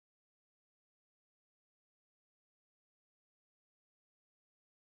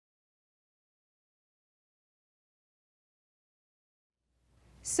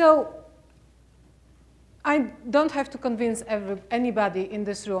So I don't have to convince anybody in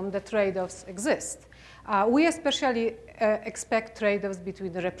this room that trade-offs exist. We especially expect trade-offs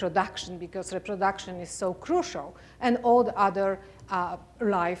between the reproduction, because reproduction is so crucial, and all the other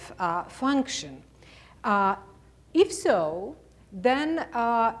life function. If so, then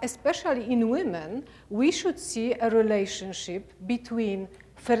especially in women, we should see a relationship between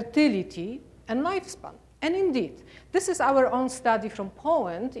fertility and lifespan. And indeed, this is our own study from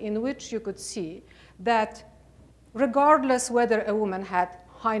Poland, in which you could see that regardless whether a woman had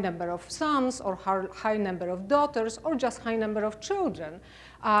high number of sons or high number of daughters or just high number of children,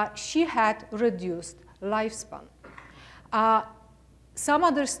 she had reduced lifespan. Some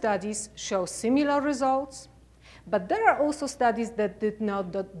other studies show similar results, but there are also studies that did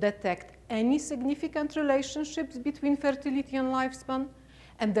not detect any significant relationships between fertility and lifespan.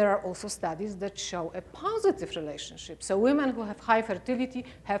 And there are also studies that show a positive relationship. So women who have high fertility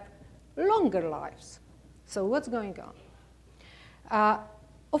have longer lives. So what's going on?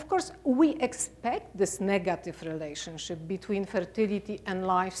 Of course, we expect this negative relationship between fertility and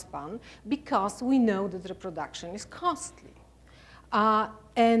lifespan because we know that reproduction is costly.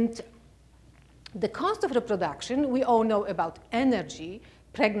 And the cost of reproduction, we all know about energy,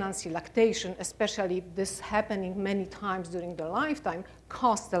 pregnancy, lactation, especially this happening many times during the lifetime,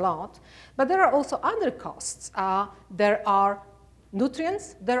 cost a lot. But there are also other costs. There are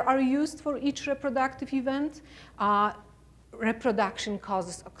nutrients that are used for each reproductive event. Reproduction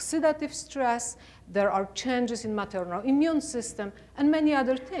causes oxidative stress. There are changes in maternal immune system and many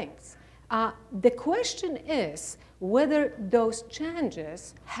other things. The question is whether those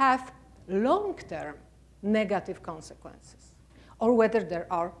changes have long-term negative consequences, or whether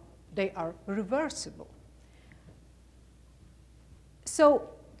they are reversible. So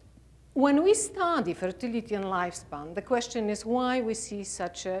when we study fertility and lifespan, the question is why we see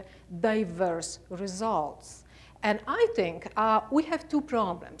such diverse results. And I think we have two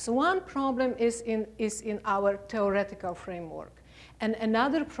problems. One problem is in our theoretical framework, and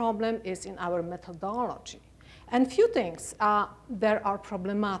another problem is in our methodology. And few things that are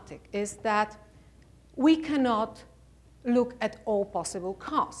problematic is that we cannot look at all possible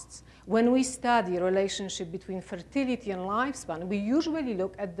costs. When we study a relationship between fertility and lifespan, we usually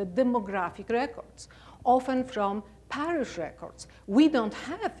look at the demographic records, often from parish records. We don't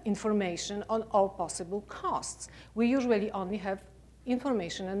have information on all possible costs. We usually only have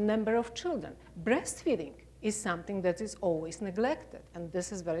information on number of children. Breastfeeding is something that is always neglected, and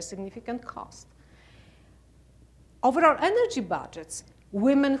this is very significant cost. Overall energy budgets,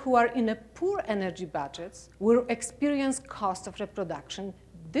 women who are in a poor energy budgets will experience cost of reproduction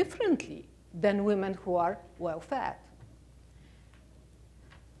differently than women who are well-fed.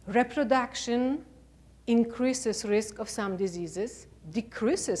 Reproduction increases risk of some diseases,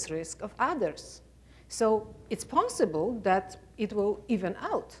 decreases risk of others. So it's possible that it will even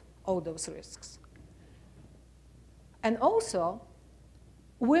out all those risks. And also,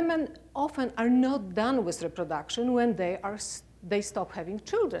 women often are not done with reproduction when they stop having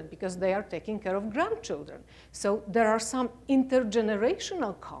children because they are taking care of grandchildren. So there are some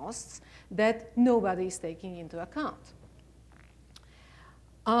intergenerational costs that nobody is taking into account.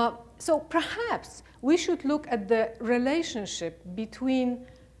 So perhaps we should look at the relationship between,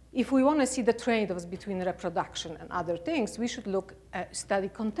 if we want to see the trade-offs between reproduction and other things, we should study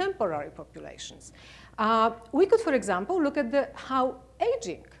contemporary populations. We could, for example, look at how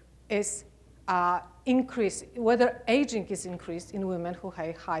aging is increased, whether aging is increased in women who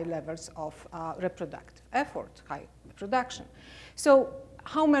have high levels of reproductive effort, high reproduction. So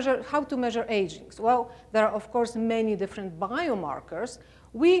how to measure aging? Well, there are, of course, many different biomarkers.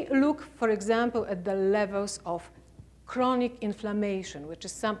 We look, for example, at the levels of chronic inflammation, which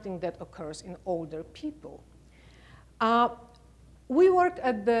is something that occurs in older people. We worked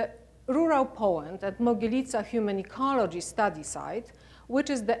at the rural Poland at Mogielica Human Ecology Study Site, which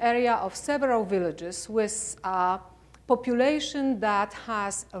is the area of several villages with a population that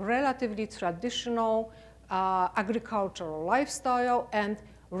has a relatively traditional agricultural lifestyle and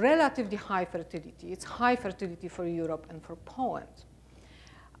relatively high fertility. It's high fertility for Europe and for Poland.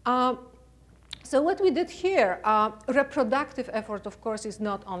 So what we did here, reproductive effort, of course, is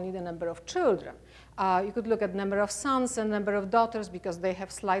not only the number of children. You could look at number of sons and number of daughters because they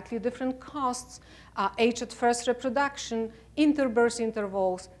have slightly different costs, age at first reproduction, interbirth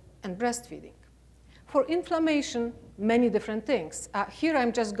intervals, and breastfeeding. For inflammation, many different things. Here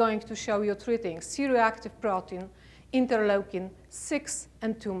I'm just going to show you three things: C-reactive protein, interleukin-6,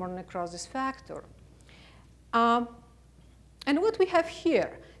 and tumor necrosis factor. And what we have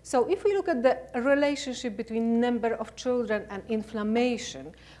here, So if we look at the relationship between number of children and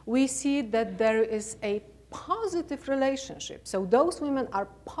inflammation, we see that there is a positive relationship. So those women are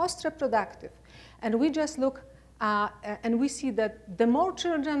post-reproductive. And we just look and we see that the more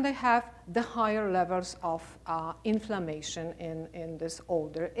children they have, the higher levels of inflammation in this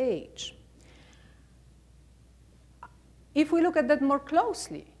older age. If we look at that more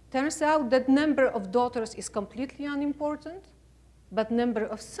closely, turns out that number of daughters is completely unimportant, but number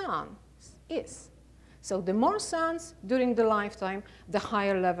of sons is. So the more sons during the lifetime, the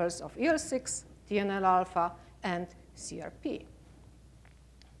higher levels of IL-6, TNF-alpha, and CRP.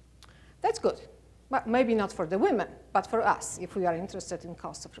 That's good. Well, maybe not for the women, but for us, if we are interested in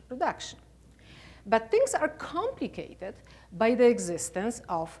cost of reproduction. But things are complicated by the existence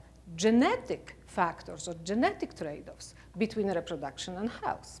of genetic factors or genetic trade-offs between reproduction and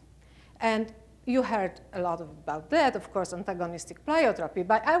health. And you heard a lot about that, of course, antagonistic pleiotropy,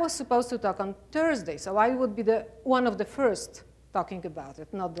 but I was supposed to talk on Thursday, so I would be one of the first talking about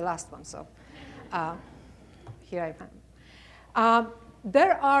it, not the last one, so here I am.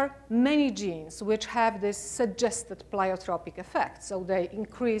 There are many genes which have this suggested pleiotropic effect, so they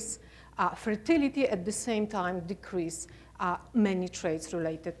increase fertility, at the same time decrease many traits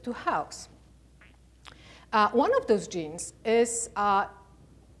related to health. One of those genes is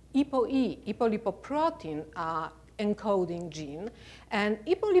EPO-E, epolipoprotein encoding gene. And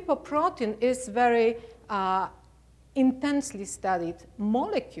epolipoprotein is very intensely studied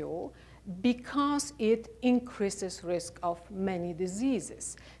molecule because it increases risk of many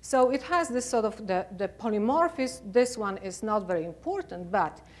diseases. So it has this sort of the polymorphism. This one is not very important,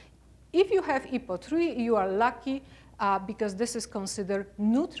 but if you have EPO3, you are lucky because this is considered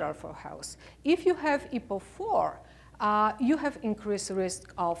neutral for health. If you have EPO4, you have increased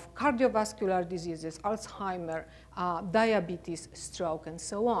risk of cardiovascular diseases, Alzheimer, diabetes, stroke, and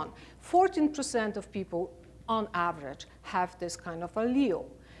so on. 14% of people on average have this kind of allele.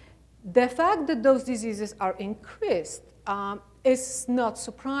 The fact that those diseases are increased is not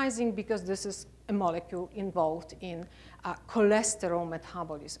surprising because this is a molecule involved in cholesterol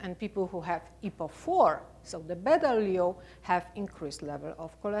metabolism. And people who have EPO4, so the beta allele, have increased level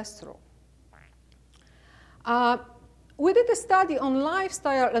of cholesterol. We did a study on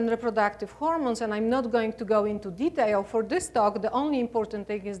lifestyle and reproductive hormones, and I'm not going to go into detail for this talk. The only important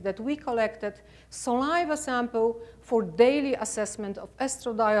thing is that we collected saliva sample for daily assessment of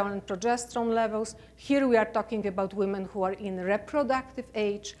estradiol and progesterone levels. Here we are talking about women who are in reproductive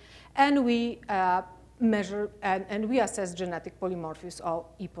age, and we measure and we assess genetic polymorphism of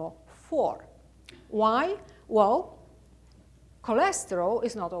EPO4. Why? Well, cholesterol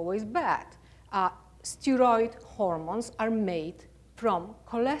is not always bad. Steroid hormones are made from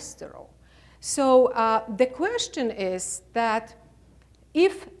cholesterol. So the question is that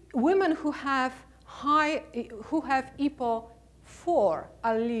if women who have EPO4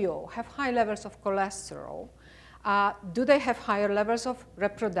 allele have high levels of cholesterol, do they have higher levels of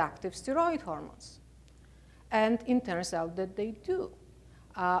reproductive steroid hormones? And it turns out that they do.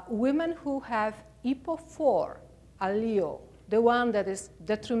 Women who have EPO4 allele, the one that is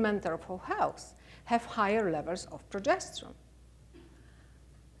detrimental for health, have higher levels of progesterone.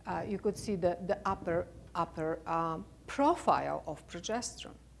 You could see the upper profile of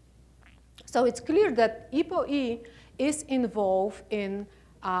progesterone. So it's clear that EPO-E is involved in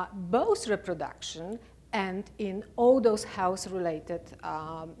both reproduction and in all those health-related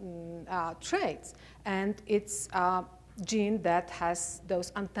traits. And it's a gene that has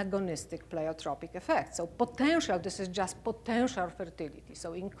those antagonistic pleiotropic effects. So potential, this is just potential fertility.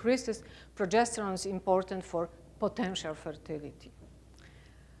 So increases progesterone is important for potential fertility.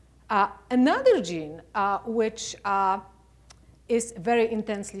 Another gene which is very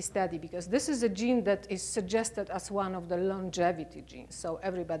intensely studied, because this is a gene that is suggested as one of the longevity genes, so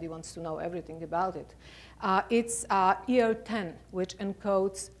everybody wants to know everything about it. It's ER10, which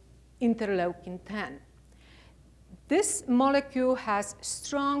encodes interleukin-10. This molecule has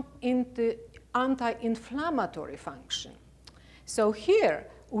strong anti-inflammatory function. So here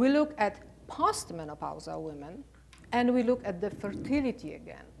we look at postmenopausal women, and we look at the fertility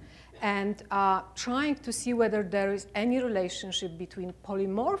again, and trying to see whether there is any relationship between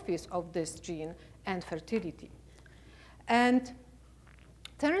polymorphism of this gene and fertility. And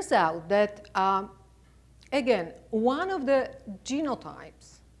turns out that, again, one of the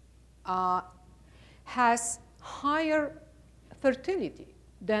genotypes has higher fertility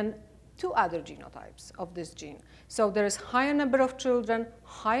than two other genotypes of this gene. So there is higher number of children,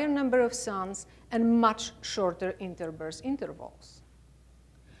 higher number of sons, and much shorter interbirth intervals.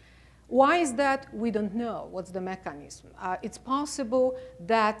 Why is that? We don't know what's the mechanism. It's possible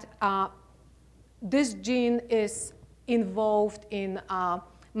that this gene is involved in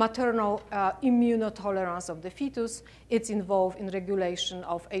maternal immunotolerance of the fetus. It's involved in regulation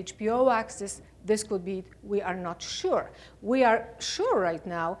of HPO axis. This could be, we are not sure. We are sure right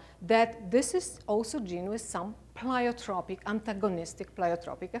now that this is also a gene with some pleiotropic, antagonistic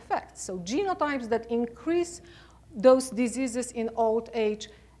pleiotropic effects. So genotypes that increase those diseases in old age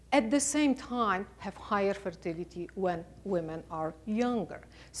at the same time have higher fertility when women are younger.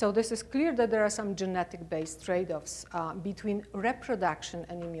 So this is clear that there are some genetic-based trade-offs between reproduction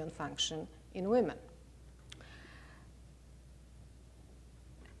and immune function in women.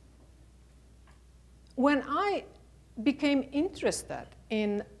 When I became interested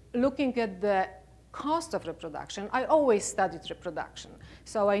in looking at the cost of reproduction, I always studied reproduction.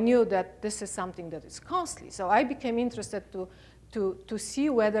 So I knew that this is something that is costly. So I became interested to see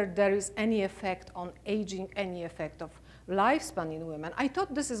whether there is any effect on aging, any effect of lifespan in women. I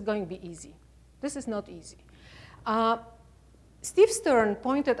thought this is going to be easy. This is not easy. Steve Stern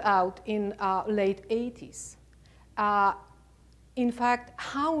pointed out in late 80s, in fact,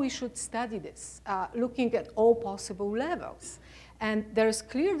 how we should study this, looking at all possible levels. And there is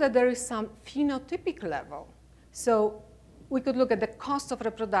clear that there is some phenotypic level. So we could look at the cost of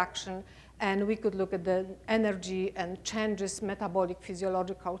reproduction, and we could look at the energy and changes, metabolic,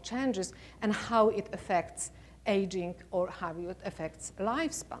 physiological changes, and how it affects aging or how it affects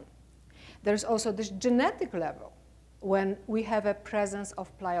lifespan. There's also this genetic level when we have a presence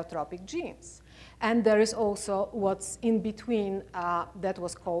of pleiotropic genes. And there is also what's in between that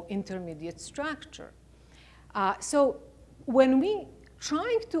was called intermediate structure. So when we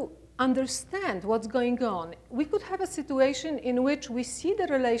trying to understand what's going on, we could have a situation in which we see the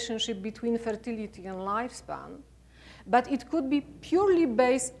relationship between fertility and lifespan, but it could be purely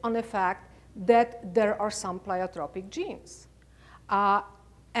based on the fact that there are some pleiotropic genes.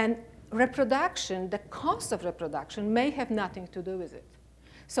 And reproduction, the cost of reproduction may have nothing to do with it.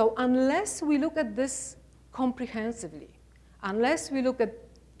 So unless we look at this comprehensively, unless we look at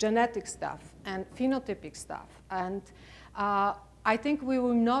genetic stuff and phenotypic stuff, and I think we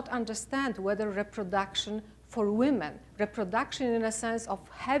will not understand whether reproduction for women, reproduction in a sense of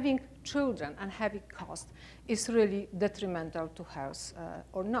having children and having cost, is really detrimental to health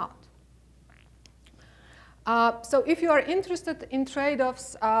or not. So if you are interested in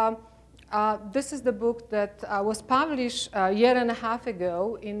trade-offs, this is the book that was published a year and a half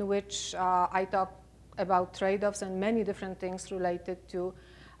ago, in which I talk about trade-offs and many different things related to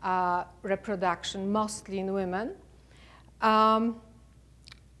reproduction, mostly in women.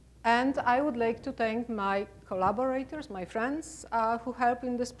 And I would like to thank my collaborators, my friends who helped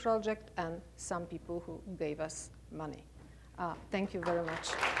in this project, and some people who gave us money. Thank you very much.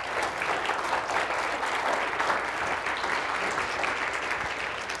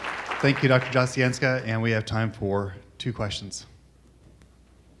 Thank you, Dr. Jasienska, and we have time for 2 questions.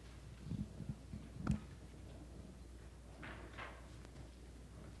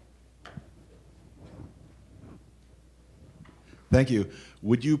 Thank you.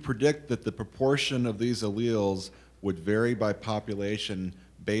 Would you predict that the proportion of these alleles would vary by population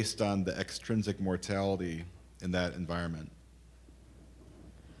based on the extrinsic mortality in that environment?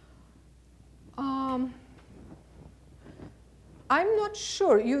 I'm not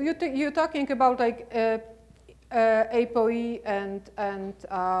sure. You're talking about like ApoE and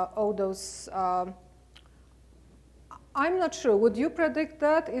all those. I'm not sure. Would you predict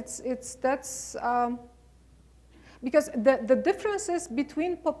that? Because the differences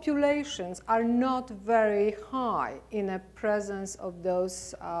between populations are not very high in a presence of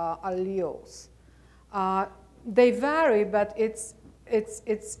those alleles. They vary, but it's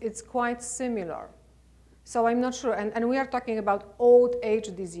quite similar. So I'm not sure, and we are talking about old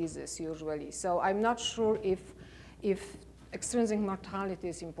age diseases usually. So I'm not sure if extrinsic mortality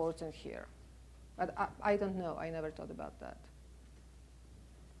is important here. But I don't know. I never thought about that.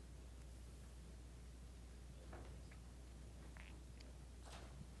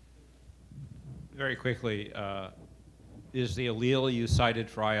 Very quickly, is the allele you cited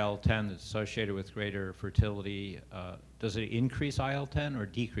for IL-10 that's associated with greater fertility, does it increase IL-10 or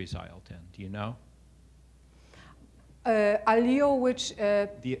decrease IL-10? Do you know? Allele which...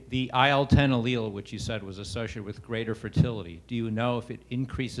 The IL-10 allele, which you said was associated with greater fertility, do you know if it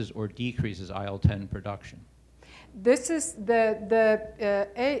increases or decreases IL-10 production? This is the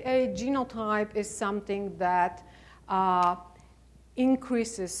AA genotype is something that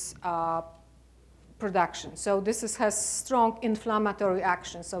increases production. So this has strong inflammatory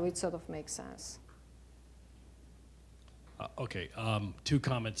action, so it sort of makes sense. Okay, two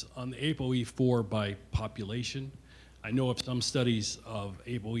comments. On the ApoE4 by population, I know of some studies of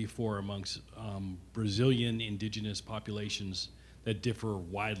ApoE4 amongst Brazilian indigenous populations that differ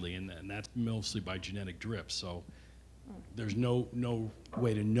widely, and that's mostly by genetic drift. So there's no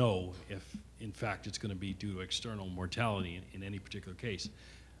way to know if, in fact, it's going to be due to external mortality in any particular case.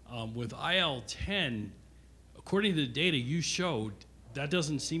 With IL-10, according to the data you showed, that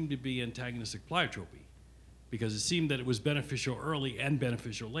doesn't seem to be antagonistic pleiotropy, because it seemed that it was beneficial early and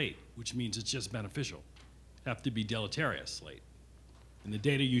beneficial late, which means it's just beneficial. Have to be deleterious late. And the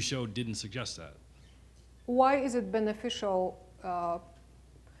data you showed didn't suggest that. Why is it beneficial?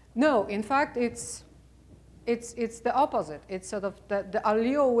 No, in fact, it's the opposite. It's sort of the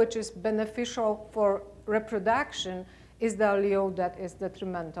allele which is beneficial for reproduction is the allele that is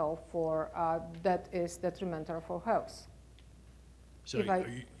detrimental for health. So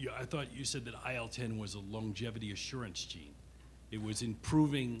I thought you said that IL-10 was a longevity assurance gene. It was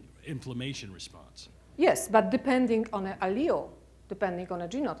improving inflammation response. Yes, but depending on an allele, depending on a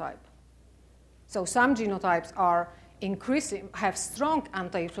genotype. So some genotypes are increasing, have strong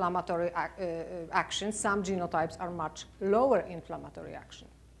anti-inflammatory action. Some genotypes are much lower inflammatory action.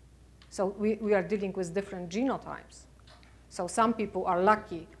 So we are dealing with different genotypes. So some people are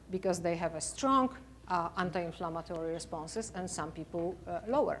lucky because they have a strong anti-inflammatory responses, and some people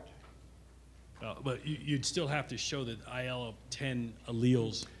lower. But you'd still have to show that IL-10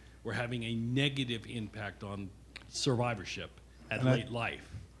 alleles were having a negative impact on survivorship at late life.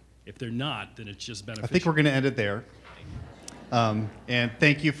 If they're not, then it's just beneficial. I think we're going to end it there. And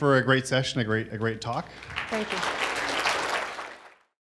thank you for a great session, a great talk. Thank you.